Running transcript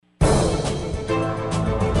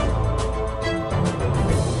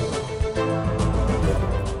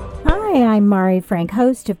I'm Mari Frank,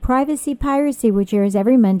 host of Privacy Piracy, which airs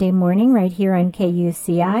every Monday morning right here on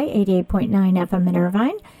KUCI 88.9 FM in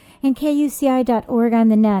Irvine and KUCI.org on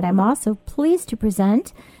the net. I'm also pleased to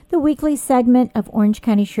present the weekly segment of Orange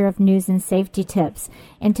County Sheriff News and Safety Tips.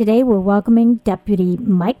 And today we're welcoming Deputy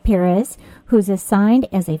Mike Perez, who's assigned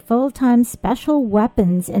as a full-time Special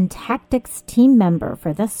Weapons and Tactics team member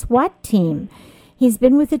for the SWAT Team. He's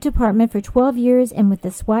been with the department for 12 years and with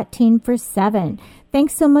the SWAT Team for 7.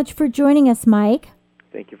 Thanks so much for joining us, Mike.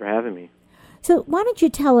 Thank you for having me. So why don't you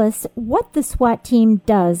tell us what the SWAT Team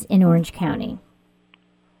does in Orange County?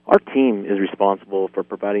 Our team is responsible for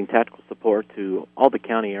providing tactical support to all the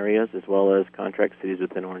county areas as well as contract cities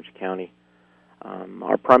within Orange County.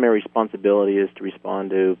 Our primary responsibility is to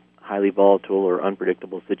respond to highly volatile or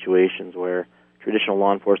unpredictable situations where traditional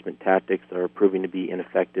law enforcement tactics are proving to be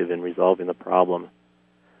ineffective in resolving the problem.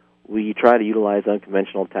 We try to utilize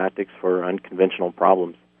unconventional tactics for unconventional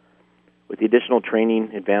problems. With the additional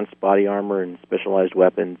training, advanced body armor, and specialized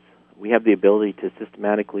weapons, we have the ability to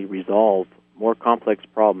systematically resolve more complex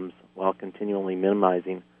problems while continually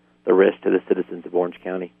minimizing the risk to the citizens of Orange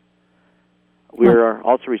County. We are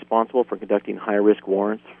also responsible for conducting high-risk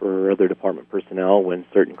warrants for other department personnel when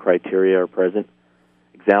certain criteria are present.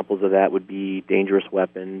 Examples of that would be dangerous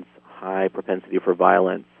weapons, high propensity for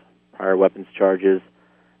violence, prior weapons charges,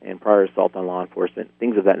 and prior assault on law enforcement,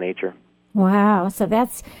 things of that nature. Wow, so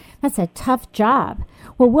that's a tough job.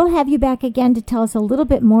 Well, we'll have you back again to tell us a little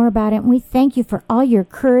bit more about it, and we thank you for all your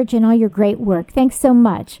courage and all your great work. Thanks so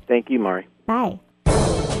much. Thank you, Mari. Bye.